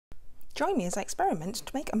Join me as I experiment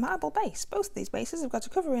to make a marble base. Both of these bases have got a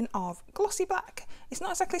covering of glossy black. It's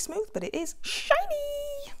not exactly smooth, but it is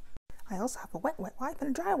shiny! I also have a wet wipe and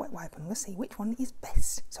a dry wet wipe, and we'll see which one is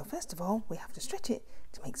best. So first of all, we have to stretch it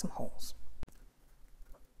to make some holes.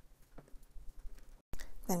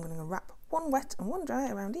 Then we're going to wrap one wet and one dry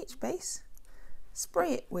around each base,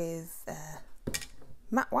 spray it with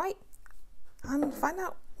matte white, and find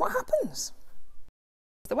out what happens.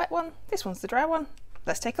 The wet one, this one's the dry one.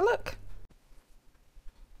 Let's take a look.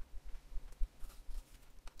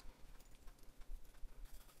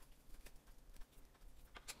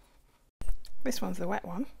 This one's the wet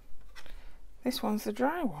one. This one's the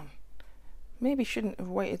dry one. Maybe shouldn't have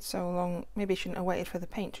waited so long. Maybe shouldn't have waited for the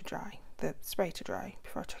paint to dry, the spray to dry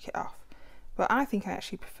before I took it off. But I think I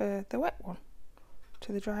actually prefer the wet one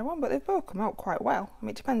to the dry one, but they've both come out quite well. I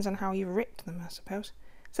mean, it depends on how you've ripped them, I suppose.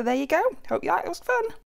 So there you go. Hope you like it. It was fun.